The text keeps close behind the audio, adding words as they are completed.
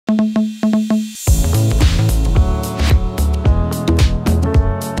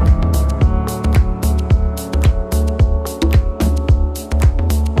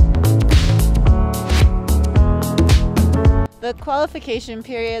qualification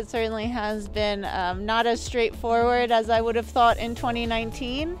period certainly has been not as straightforward as I would have thought in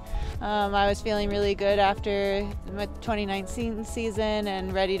 2019. I was feeling really good after my 2019 season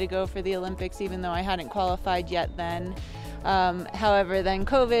and ready to go for the Olympics, even though I hadn't qualified yet then. However, then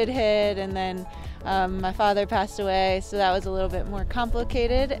COVID hit, and then my father passed away, so that was a little bit more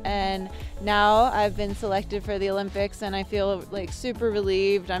complicated. And now I've been selected for the Olympics, and I feel like super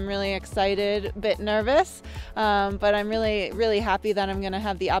relieved. I'm really excited, a bit nervous, but I'm really happy that I'm going to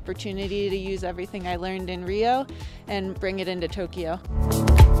have the opportunity to use everything I learned in Rio and bring it into Tokyo.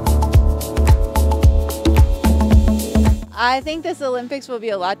 I think this Olympics will be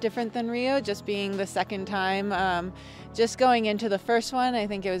a lot different than Rio, just being the second time. Just going into the first one, I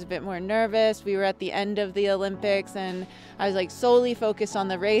think it was a bit more nervous. We were at the end of the Olympics and I was like solely focused on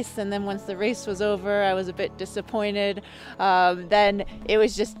the race, and then once the race was over, I was a bit disappointed. Then it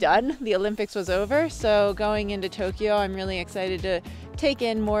was just done. The Olympics was over. So going into Tokyo, I'm really excited to take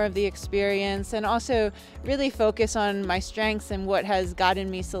in more of the experience and also really focus on my strengths and what has gotten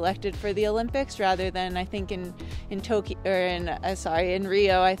me selected for the Olympics, rather than I think in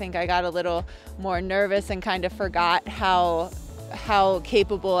Rio, I think I got a little more nervous and kind of forgot how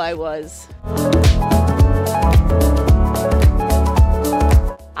capable I was.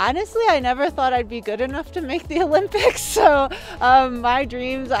 Honestly, I never thought I'd be good enough to make the Olympics. So my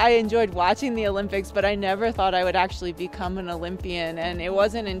dreams, I enjoyed watching the Olympics, but I never thought I would actually become an Olympian. And it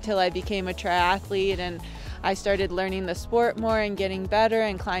wasn't until I became a triathlete and I started learning the sport more and getting better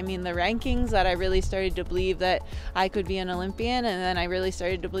and climbing the rankings that I really started to believe that I could be an Olympian. And then I really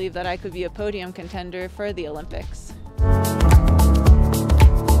started to believe that I could be a podium contender for the Olympics.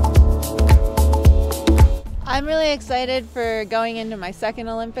 I'm really excited for going into my second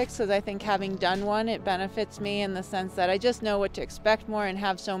Olympics because I think having done one, it benefits me in the sense that I just know what to expect more and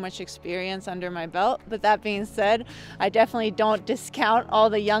have so much experience under my belt. But that being said, I definitely don't discount all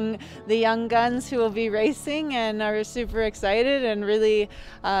the young guns who will be racing and are super excited and really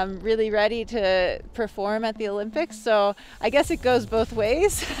ready to perform at the Olympics. So I guess it goes both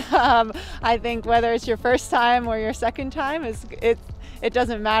ways. I think whether it's your first time or your second time, it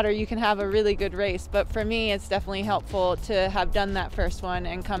doesn't matter. You can have a really good race, but for me it's definitely helpful to have done that first one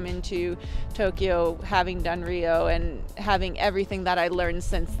and come into Tokyo having done Rio and having everything that I learned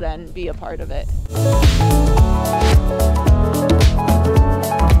since then be a part of it.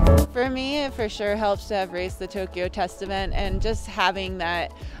 For me, it for sure helps to have raced the Tokyo test event and just having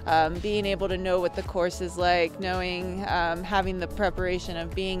that, being able to know what the course is like, knowing, having the preparation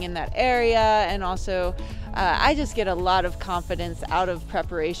of being in that area, and also I just get a lot of confidence out of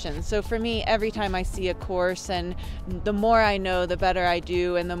preparation. So for me, every time I see a course, and the more I know, the better I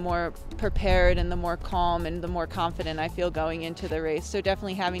do, and the more prepared and the more calm and the more confident I feel going into the race. So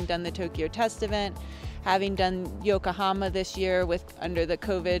definitely having done the Tokyo test event, having done Yokohama this year under the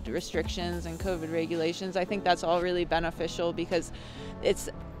COVID restrictions and COVID regulations, I think that's all really beneficial because it's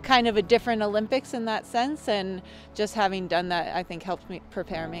kind of a different Olympics in that sense, and just having done that I think helped me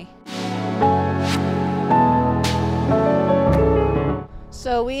prepare me.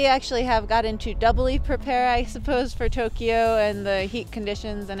 So we actually have gotten to doubly prepare, I suppose, for Tokyo and the heat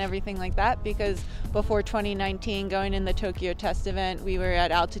conditions and everything like that, because before 2019, going in the Tokyo test event, we were at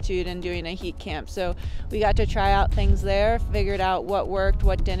altitude and doing a heat camp. So we got to try out things there, figured out what worked,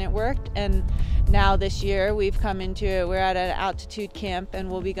 what didn't work, and now this year we're at an altitude camp and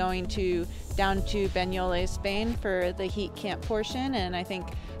we'll be going down to Banyoles, Spain for the heat camp portion, and I think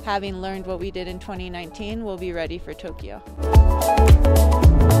having learned what we did in 2019, we'll be ready for Tokyo.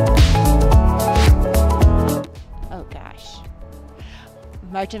 Oh gosh,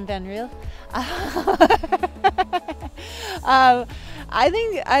 Martin Van Riel. I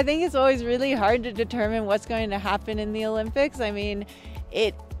think it's always really hard to determine what's going to happen in the Olympics. I mean,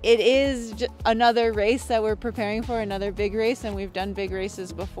 it is another race that we're preparing for, another big race, and we've done big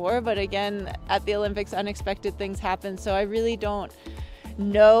races before, but again, at the Olympics, unexpected things happen, so I really don't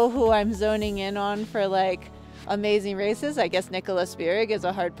know who I'm zoning in on for like amazing races. I guess Nicola Spirig is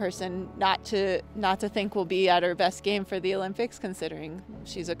a hard person not to think will be at her best game for the Olympics, considering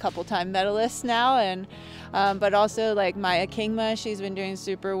she's a couple-time medalist now, and but also like Maya Kingma, she's been doing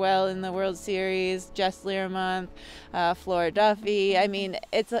super well in the World Series. Jess Learmonth, Flora Duffy. I mean,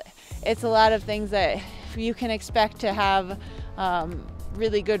 it's a lot of things that you can expect to have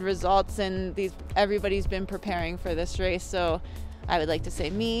really good results, and everybody's been preparing for this race. So I would like to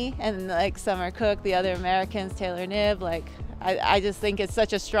say me and like Summer Cook, the other Americans, Taylor Knibb, like I just think it's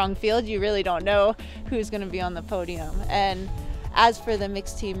such a strong field. You really don't know who's going to be on the podium. And as for the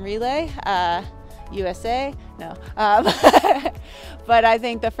mixed team relay, USA, no. But I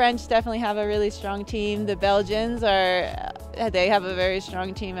think the French definitely have a really strong team. The Belgians are they have a very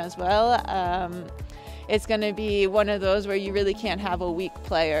strong team as well. It's going to be one of those where you really can't have a weak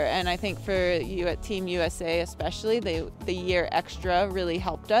player, and I think for you at Team USA especially, the year extra really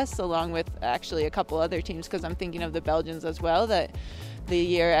helped us, along with actually a couple other teams, because I'm thinking of the Belgians as well, that the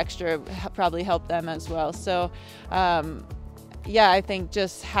year extra probably helped them as well. So yeah, I think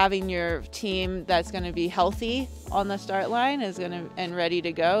just having your team that's going to be healthy on the start line and ready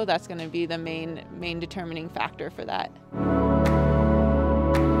to go, that's going to be the main determining factor for that.